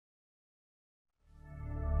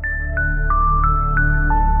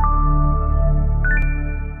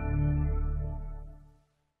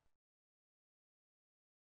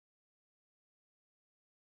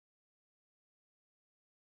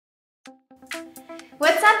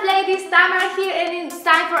What's up ladies, Tamara here and it's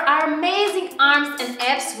time for our amazing arms and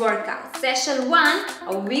abs workout, session 1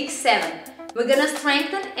 of week 7. We're gonna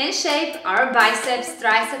strengthen and shape our biceps,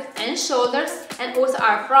 triceps and shoulders and also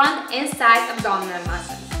our front and side abdominal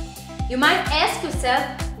muscles. You might ask yourself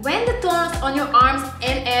when the tonus on your arms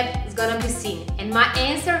and abs is gonna be seen, and my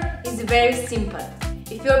answer is very simple.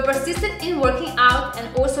 If you're persistent in working out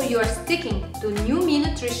and also you are sticking to nu-Me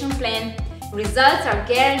nutrition plan, results are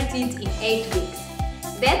guaranteed in 8 weeks.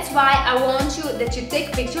 That's why I want you that you take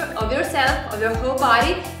a picture of yourself, of your whole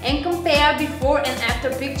body and compare before and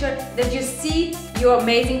after picture that you see your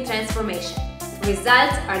amazing transformation.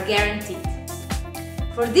 Results are guaranteed.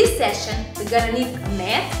 For this session, we're gonna need a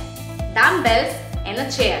mat, dumbbells and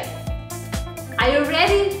a chair. Are you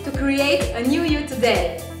ready to create a new you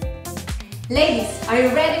today? Ladies, are you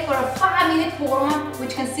ready for a 5-minute warm-up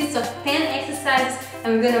which consists of 10 exercises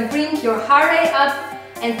and we're gonna bring your heart rate up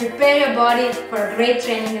and prepare your body for a great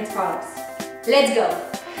training that follows. Let's go!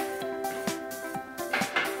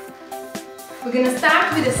 We're gonna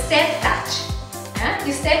start with a step touch.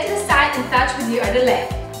 You step to the side and touch with your other leg.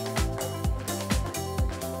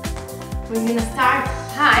 We're gonna start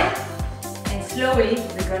high and slowly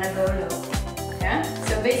we're gonna go low.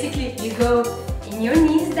 So basically you go in your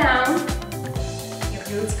knees down, your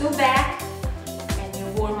glutes go back, and you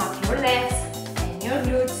warm up your legs and your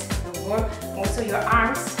glutes. Also your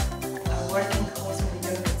arms are working also with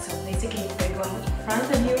your glutes. So basically they're going in front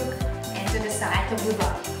of you and to the side of your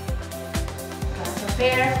body. You're going to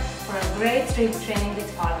prepare for a great strength training that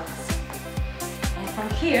follows. And from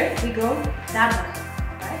here we go double,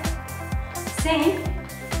 right? Same,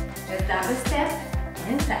 just double step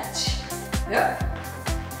and touch. Go.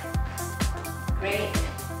 Great.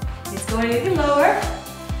 Let's go a little lower.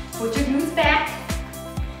 Put your glutes back.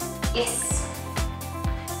 Yes.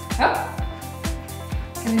 Up.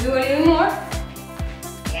 Can we do a little more?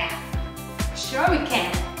 Yeah, sure we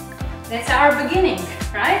can. That's our beginning,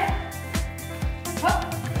 right? Up.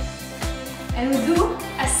 And we do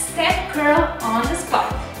a step curl on the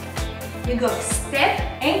spot. You go step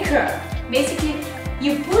and curl. Basically,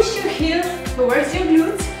 you push your heel towards your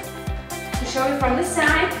glutes. To show you from the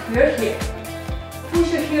side, you're here.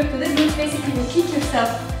 Push your heel to the glutes, basically you kick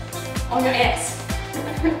yourself on your abs.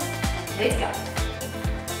 Let's go.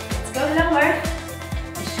 Go lower.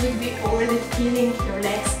 You should be already feeling your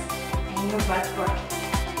legs and your butt working.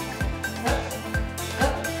 Up,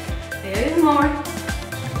 up. There is more.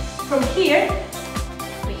 From here,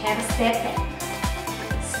 we have a step back.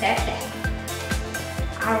 Step back.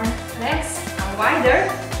 Our legs are wider.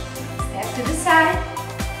 Step to the side.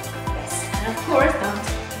 Yes, and of course, don't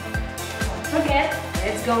forget.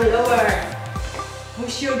 Let's go lower.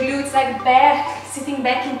 Push your glutes like back, sitting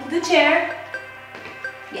back into the chair.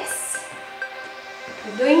 Yes.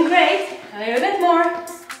 You're doing great. A little bit more.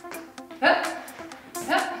 Up,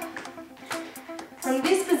 up. From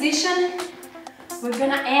this position, we're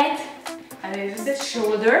gonna add a little bit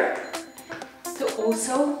shoulder to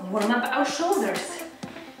also warm up our shoulders.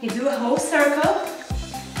 You do a whole circle.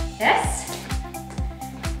 Yes.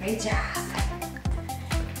 Great job.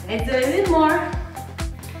 Let's do a little more.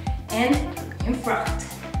 And in front.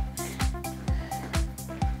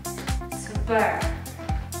 Super.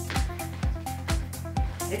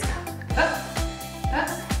 Let's go. Up, up.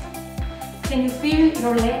 Can you feel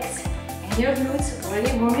your legs and your glutes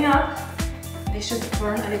already warming up? They should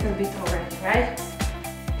burn a little bit already, right?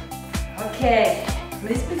 Okay, in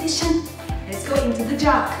this position, let's go into the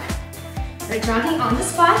jog. We're jogging on the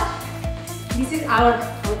spot. This is our,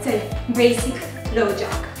 I would say, basic low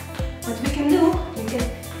jog. What we can do, we can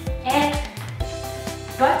add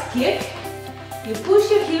butt kick. You push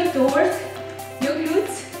your heel towards your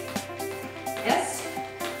glutes. Yes.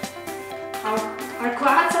 Our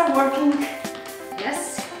quads are working.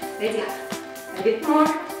 Yes. Let's go. A bit more.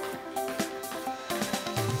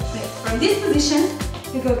 Okay. From this position,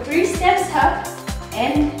 you go 3 steps up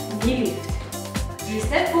and knee lift. 3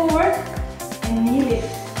 steps forward and knee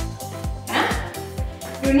lift.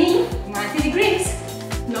 Your knee 90 degrees.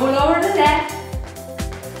 No lower than that.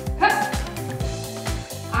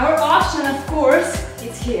 Our option, of course,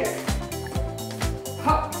 is here.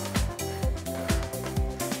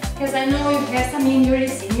 Because I know you have some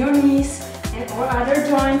injuries in your knees and or other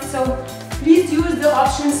joints, so please use the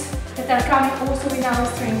options that are coming also in our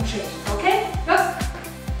strength training. Okay? Up.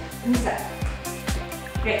 Inside.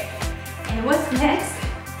 Great. And what's next?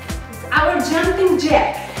 It's our jumping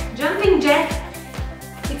jack. Jumping jack.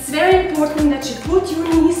 It's very important that you put your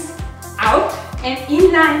knees out and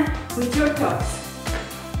in line with your toes.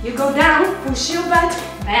 You go down, push your butt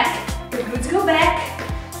back, your glutes go back,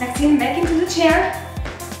 tuck in back into the chair.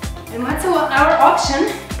 And what's our option?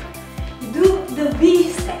 You do the V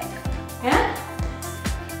step. Yeah?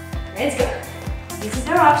 Let's go. This is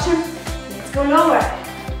our option. Let's go lower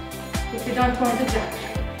if you don't want to jump.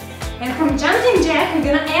 And from jumping jack, we're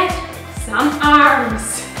gonna add some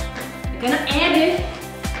arms. We're gonna add it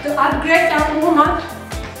to upgrade our warm-up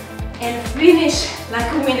and finish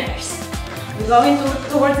like winners. We're going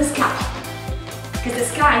towards the sky, because the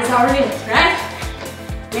sky is our limit, right?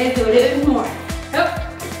 Let's do a little bit more. Up.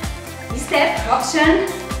 This step, option.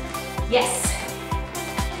 Yes.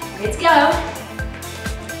 Let's go.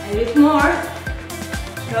 A little bit more.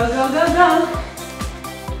 Go, go, go, go.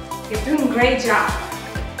 You're doing a great job.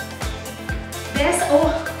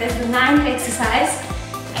 That's the 9th exercise,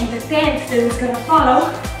 and the 10th that is gonna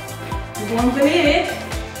follow. You won't believe it.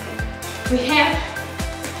 We have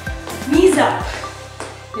knees up.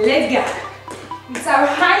 Let's go. It's our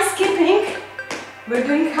high skipping. We're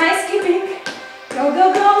doing high skipping. Go,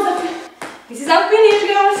 go, go. This is our finish,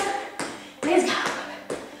 girls. Let's go.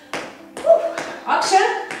 Woo. Option.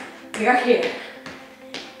 We are here.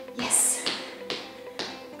 Yes.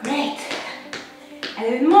 Great. A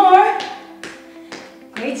little more.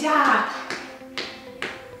 Great job.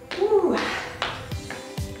 Woo.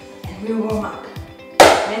 And we'll warm up.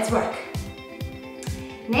 Let's work.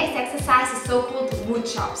 Next exercise is so-called wood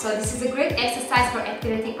chop. So this is a great exercise for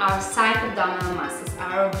activating our side abdominal muscles,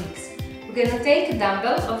 our obliques. We're gonna take a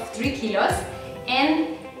dumbbell of 3 kilos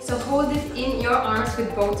and so hold it in your arms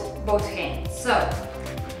with both hands. So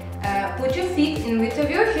put your feet in width of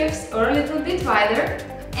your hips or a little bit wider,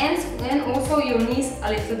 and also your knees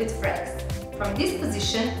a little bit flexed. From this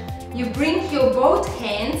position, you bring your both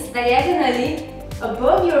hands diagonally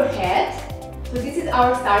above your head. So this is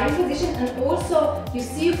our starting position, and also you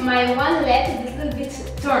see my one leg is a little bit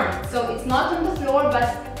turned. So it's not on the floor, but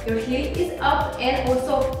your heel is up and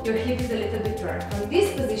also your hip is a little bit turned. From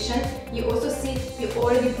this position, you also see you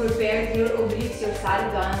already prepared your obliques, your side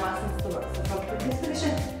abdominal muscles to work. So from this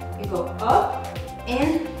position, you go up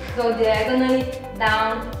and go diagonally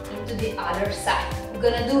down into the other side. We're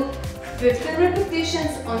gonna do 15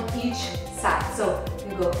 repetitions on each side. So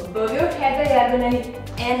you go above your head diagonally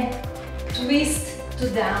and twist to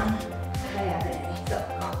down diagonally. So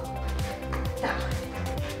up, down,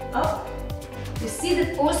 up. You see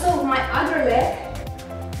that also my other leg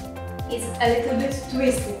is a little bit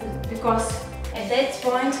twisted, because at that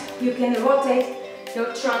point you can rotate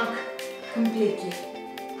your trunk completely.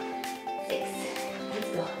 6, let's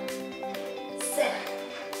go. 7,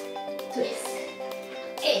 twist.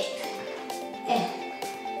 8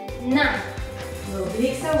 and 9. Your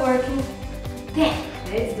obliques are working. 10.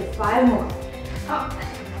 Let's do 5 more. Up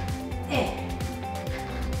and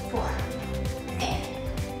 4 and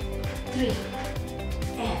 3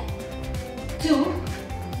 and 2.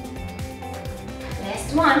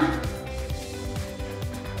 Last one.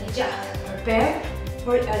 Good job. Prepare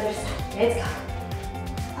for the other side. Let's go.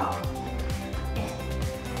 Up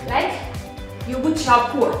and like you would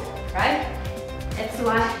chop wood, right? That's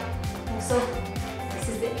why also this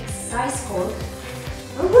is the exercise called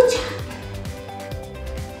a wood chop.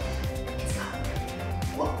 Let's go.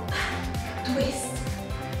 Whoa. Twist.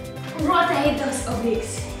 Rotate those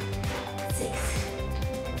obliques. 6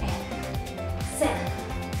 and 7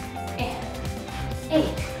 and 8.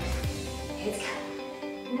 Let's go.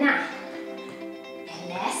 9 and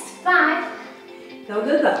last 5. Go,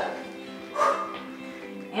 go, go.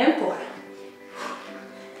 And 4.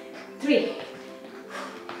 3.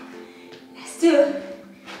 Last 2.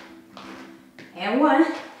 And 1.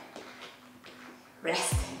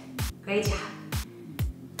 Rest. Great job.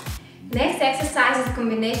 Next exercise is a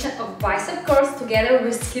combination of bicep curls together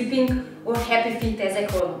with skipping or happy feet, as I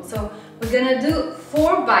call them. So we're gonna do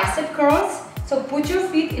 4 bicep curls. So put your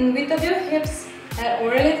feet in width of your hips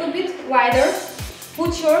or a little bit wider.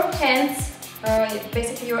 Put your hands,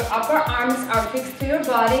 basically your upper arms are fixed to your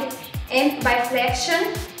body, and by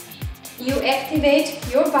flexion you activate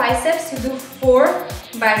your biceps. You do 4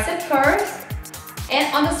 bicep curls,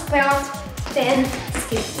 and on the spot 10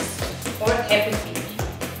 skips or happy feet.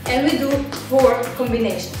 And we do 4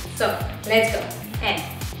 combinations. So let's go. And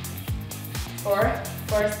for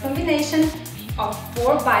first combination of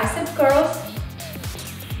 4 bicep curls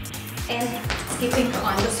and skipping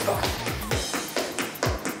on the spot.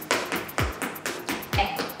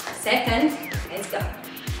 And second, let's go.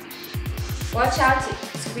 Watch out,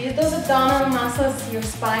 squeeze those abdominal muscles, your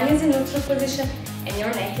spine is in neutral position and your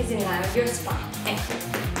neck is in line with your spine. And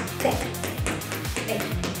 10, 8,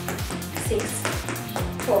 6,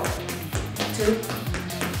 4, 2,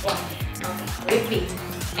 1. Okay, repeat.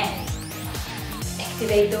 And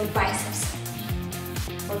activate those biceps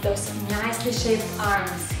for those nicely shaped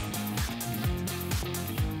arms.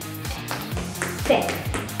 10,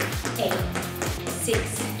 8,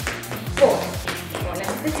 6, 4. One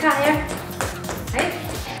left the tire. Right?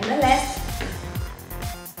 And the last.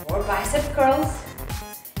 4 bicep curls.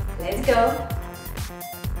 Let's go.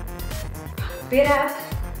 Pump it up.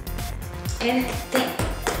 And 10,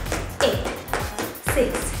 8, 6,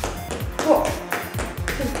 4, 2,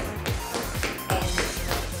 and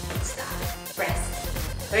stop. Rest.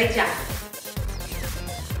 Great job.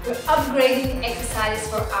 We're upgrading exercises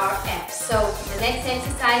for our abs. So the next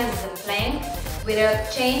exercise is a plank with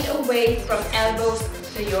a change of weight from elbows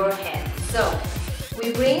to your head. So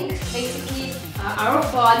we bring basically our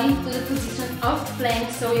body to the position of plank,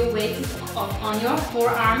 so your weight is on your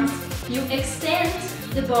forearms. You extend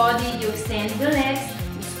the body, you extend the legs,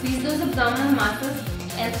 you squeeze those abdominal muscles,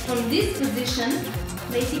 and from this position,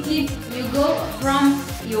 basically you go from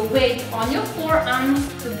your weight on your forearms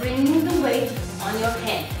to bringing the weight on your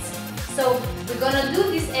hands. So we're gonna do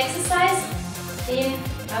this exercise in,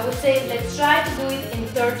 I would say, let's try to do it in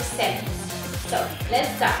 30 seconds. So let's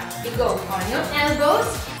start. You go on your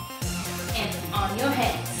elbows and on your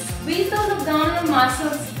hands. Squeeze those abdominal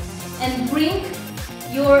muscles and bring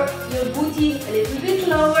your booty a little bit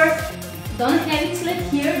lower. Don't have it slip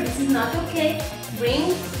here, this is not okay. Bring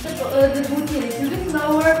the booty a little bit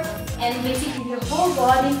lower, and basically your whole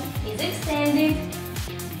body is extended.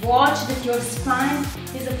 Watch that your spine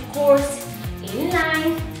is of course in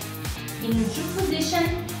line, in neutral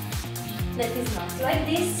position. That is not like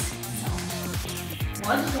this. So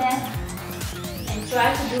watch that and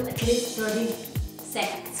try to do at least 30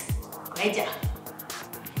 seconds. Great job.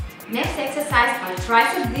 Next exercise are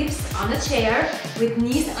tricep dips on a chair with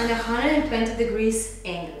knees on a 120 degrees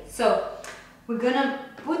angle. So we're gonna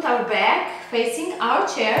put our back facing our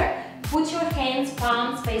chair, put your hands,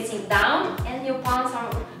 palms facing down, and your palms are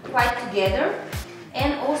quite together,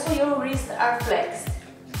 and also your wrists are flexed.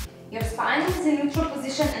 Your spine is in neutral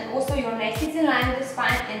position and also your neck is in line with the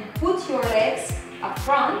spine, and put your legs up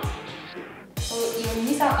front so your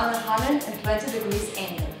knees are on a 120 degrees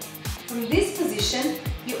angle. From this position,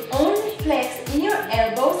 you only flex in your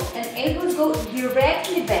elbows, and elbows go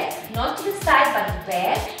directly back, not to the side but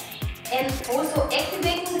back, and also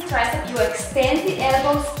activating the tricep. You extend the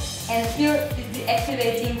elbows, and here is the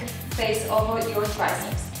activating phase over your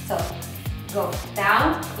triceps. So go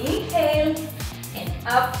down, inhale, and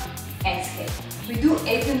up, exhale. We do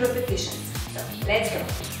 18 repetitions. So let's go.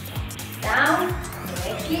 Down,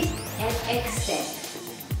 directly, and extend.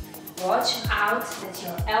 Watch out that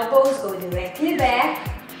your elbows go directly back.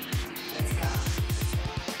 Let's go.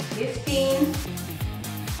 15,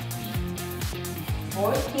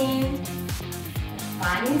 14,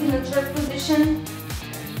 finding the neutral position.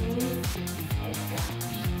 13, let's go.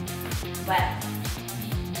 12,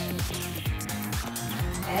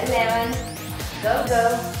 11, go.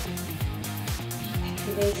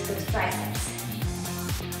 Activate those triceps.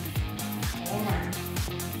 And 9.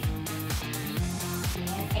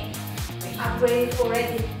 Upgrade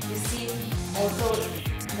already. You see also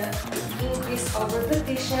the increase of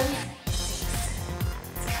repetition. 6.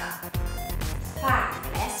 Let's go. 5.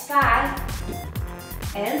 Last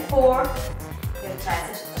 5. And 4. Your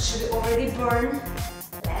triceps should already burn.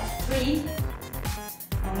 Last 3.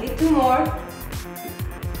 Only 2 more.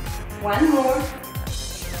 1 more.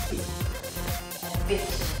 And finish.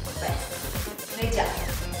 Rest. Great job.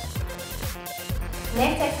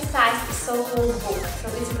 Next exercise is so-called book. So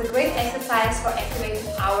this is a great exercise for activating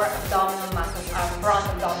our abdominal muscles, our front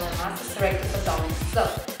abdominal muscles, rectus abdominis. So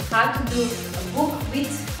how to do a book with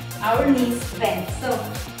our knees bent. So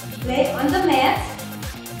lay on the mat,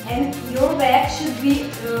 and your back should be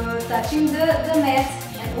touching the mat,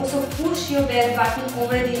 and also push your belly button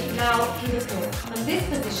already now to the floor. From this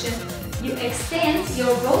position, you extend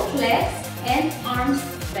your both legs and arms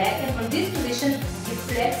back, and from this position, you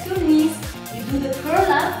flex your knees. You do the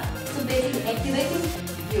curl up, so basically activating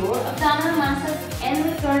your abdominal muscles, and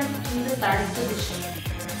return in the starting position.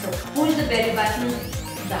 So push the belly button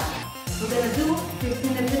down. We're gonna do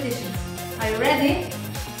 15 repetitions. Are you ready?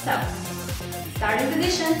 So, starting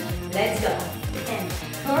position, let's go. And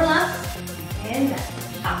curl up, and down,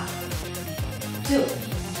 up. 2,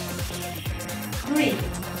 3,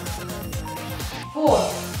 4,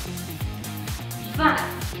 5,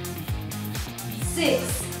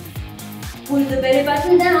 6, pull the belly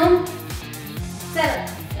button down. 7,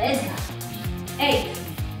 let's go. 8,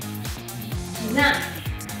 9,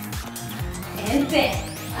 and 10.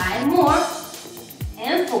 5 more,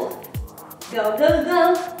 and 4.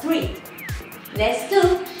 Go. 3. Let's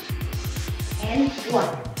 2, and 1.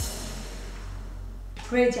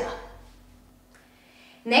 Great job.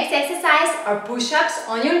 Next exercise are push-ups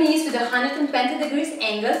on your knees with a 120 degrees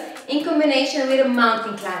angle in combination with a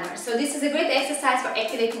mountain climber. So this is a great exercise for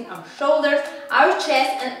activating our shoulders, our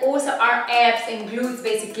chest, and also our abs and glutes,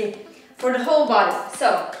 basically for the whole body.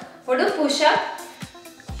 So for the push-up,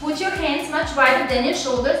 put your hands much wider than your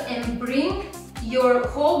shoulders and bring your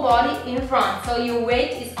whole body in front. So your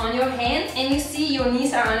weight is on your hands and you see your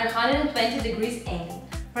knees are on a 120 degrees angle.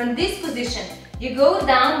 From this position, you go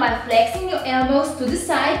down by flexing your elbows to the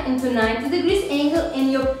side into 90 degrees angle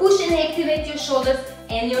and you push and activate your shoulders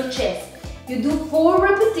and your chest. You do 4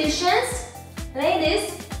 repetitions like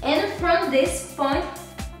this, and from this point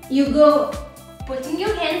you go putting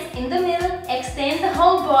your hands in the middle, extend the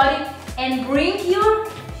whole body and bring your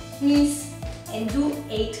knees and do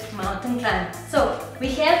 8 mountain climbers. So we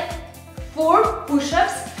have 4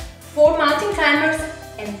 push-ups, 4 mountain climbers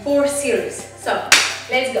and 4 series. So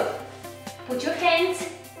let's go. Put your hands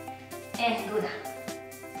and go down.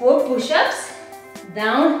 4 push-ups,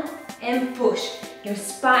 down and push. Your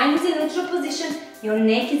spine is in neutral position, your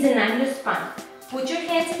neck is in line with your spine. Put your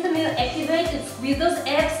hands in the middle, activate and squeeze those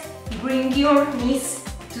abs, bring your knees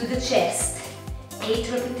to the chest.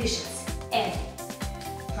 8 repetitions. And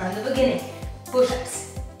from the beginning,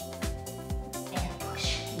 push-ups and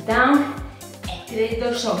push. Down, activate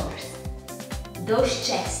those shoulders, those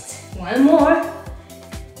chests. One more.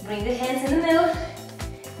 Bring the hands in the middle,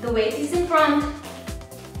 the weight is in front,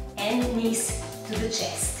 and knees to the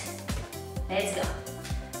chest. Let's go.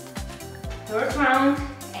 3rd round,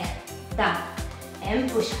 and down,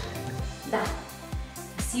 and push up, down.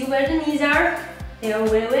 See where the knees are? They are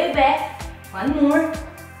way back. One more.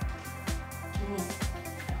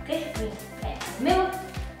 Okay, bring back to the middle.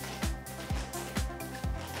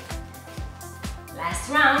 Last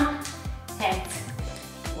round, hands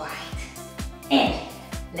wide, and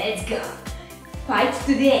let's go. Fight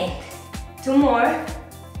to the end. 2 more.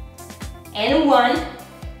 And 1.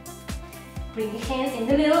 Bring your hands in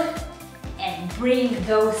the middle and bring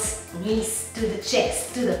those knees to the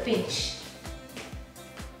chest, to the finish.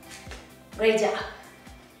 Great job.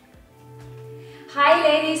 Hi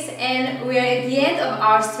ladies, and we are at the end of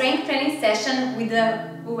our strength training session with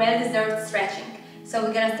a well-deserved stretching. So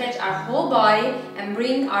we're gonna stretch our whole body and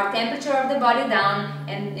bring our temperature of the body down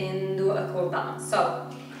and do a cool down. So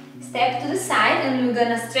step to the side and we're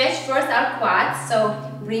gonna stretch first our quads. So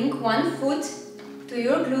bring one foot to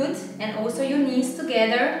your glute and also your knees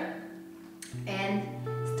together and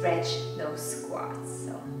stretch those quads.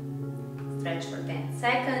 So stretch for 10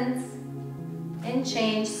 seconds and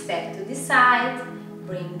change. Step to the side,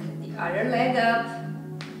 bring the other leg up,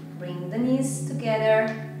 bring the knees together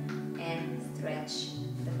and stretch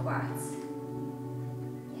the quads.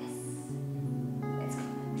 Yes. Let's go.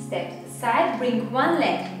 Step to the side, bring one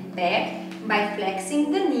leg back by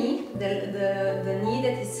flexing the knee. The knee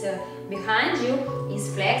that is behind you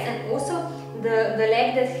is flexed, and also the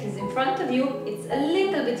leg that is in front of you, it's a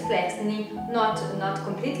little bit flexed. The knee not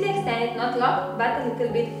completely extended, not locked, but a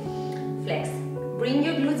little bit flexed. Bring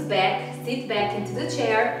your glutes back, sit back into the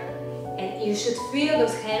chair, and you should feel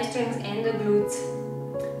those hamstrings and the glutes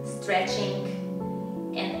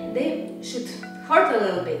stretching, and they should hurt a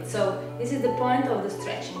little bit. So this is the point of the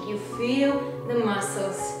stretching. You feel the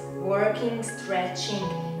muscles working, stretching,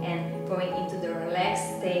 and going into the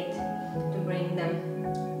relaxed state to bring them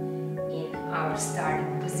in our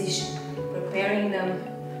starting position, preparing them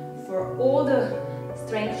for all the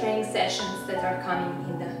strength training sessions that are coming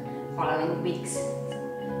in the following weeks.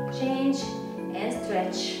 Change and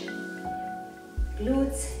stretch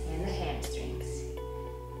glutes and the hamstrings.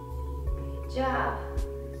 Good job.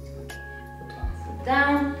 Okay. Put one foot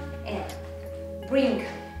down and bring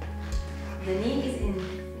the knee is in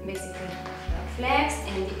basically flex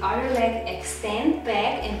and the other leg extend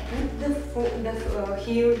back and put the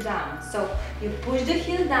heel down. So you push the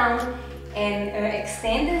heel down and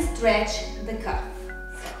extend and stretch the cuff.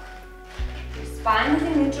 So your spine is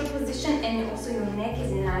in neutral position and also your neck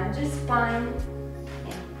is in line with your spine.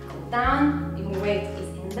 And go down, your weight is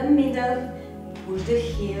in the middle, push the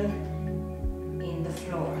heel in the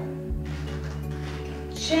floor.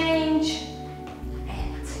 Change.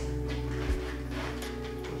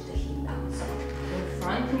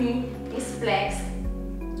 Front knee is flexed,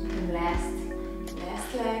 and last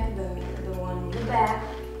leg, the one in the back,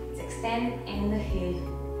 is extended and the heel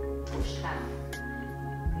pushed down.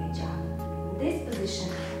 Great job. In this position,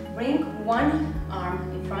 bring one arm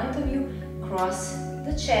in front of you, cross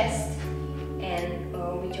the chest, and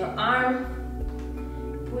with your arm,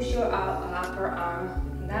 push your upper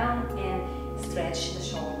arm down and stretch the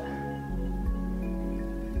shoulder.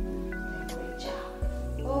 Great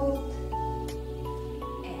job. Fold.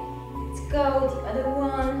 Let's go, the other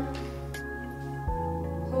one.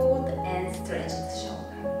 Hold and stretch the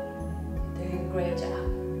shoulder. You're doing a great job.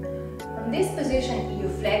 From this position, you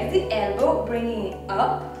flex the elbow, bringing it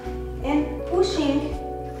up and pushing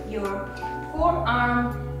your forearm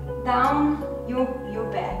down your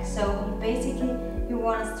back. So you basically, you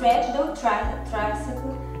want to stretch those triceps.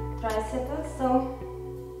 So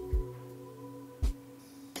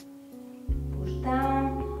push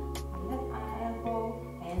down on that elbow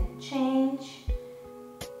and change.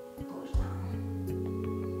 Push down.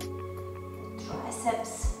 The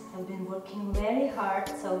triceps have been working very hard,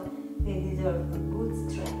 so they deserve a good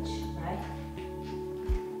stretch, right?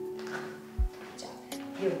 Good job.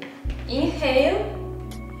 You inhale.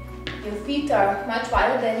 Your feet are much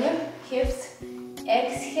wider than your hips.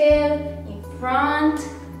 Exhale, in front,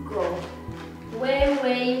 go.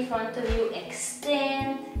 Way in front of you,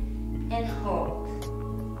 extend and hold.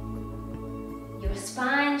 Your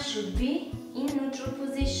spine should be in neutral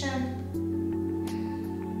position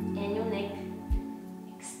and your neck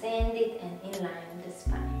extended and in line with the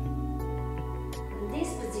spine. In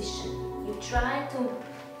this position, you try to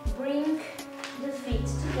bring the feet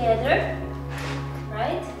together,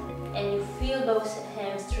 right? And you feel those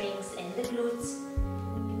hamstrings and the glutes,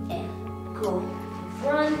 and go in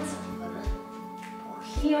front, or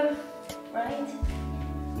here, right?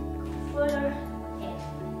 Go further and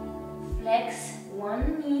flex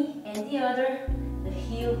one knee and the other, the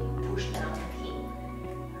heel, push down the heel,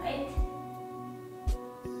 right?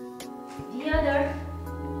 The other,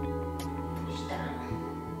 push down.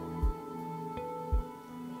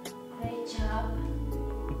 Great job.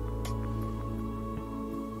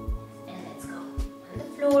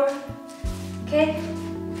 Floor. Okay,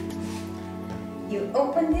 you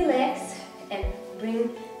open the legs and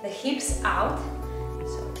bring the hips out,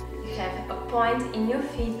 so you have a point in your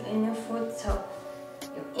feet, in your foot. So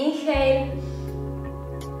you inhale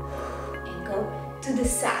and go to the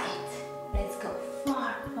side. Let's go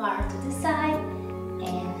far to the side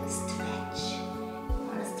and stretch. You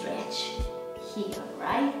want to stretch here,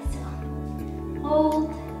 right? So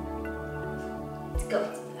hold. Let's go to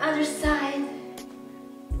the other side.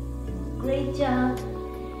 Great job.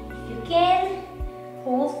 If you can,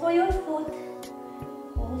 hold for your foot,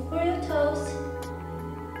 hold for your toes.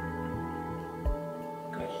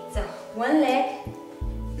 Great. So one leg,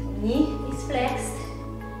 knee is flexed,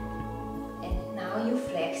 and now you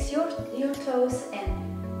flex your toes and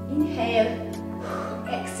inhale,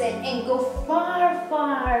 exhale, and go far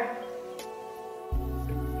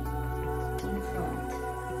in front.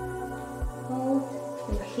 Hold.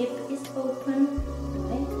 Your hip is open,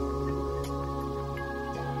 right?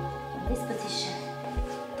 This position.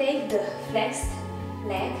 Take the flexed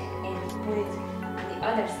leg and put it on the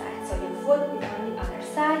other side. So your foot is on the other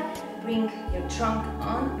side. Bring your trunk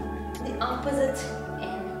on the opposite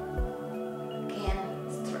and again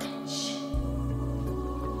stretch.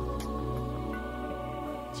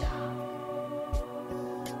 Good job.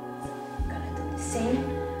 So I'm gonna do the same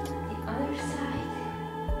on the other side.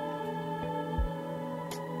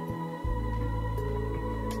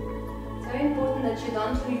 Very important that you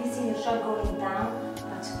don't really see your shot going down,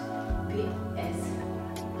 but be as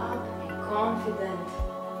up and confident,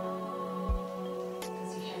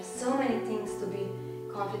 because you have so many things to be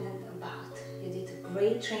confident about. You did a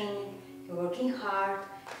great training, you're working hard,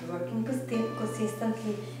 you're working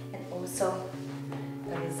consistently, and also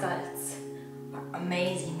the results are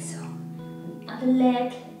amazing. So the other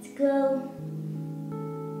leg, let's go.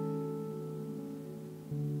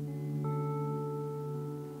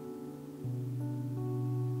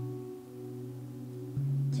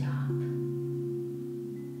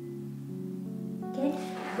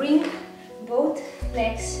 Bring both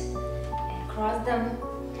legs and cross them.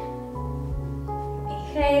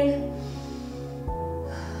 Inhale,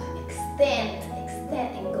 extend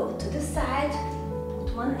and go to the side.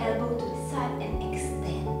 Put one elbow to the side and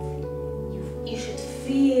extend. You should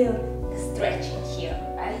feel the stretching here,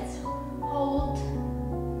 right? So hold.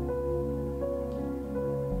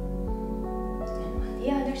 And on the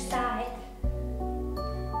other side.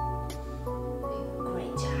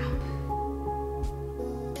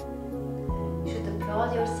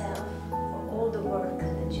 Applaud yourself for all the work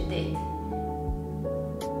that you did.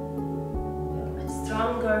 You're much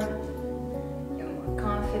stronger, you're more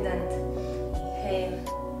confident. Inhale,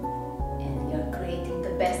 and you're creating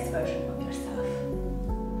the best version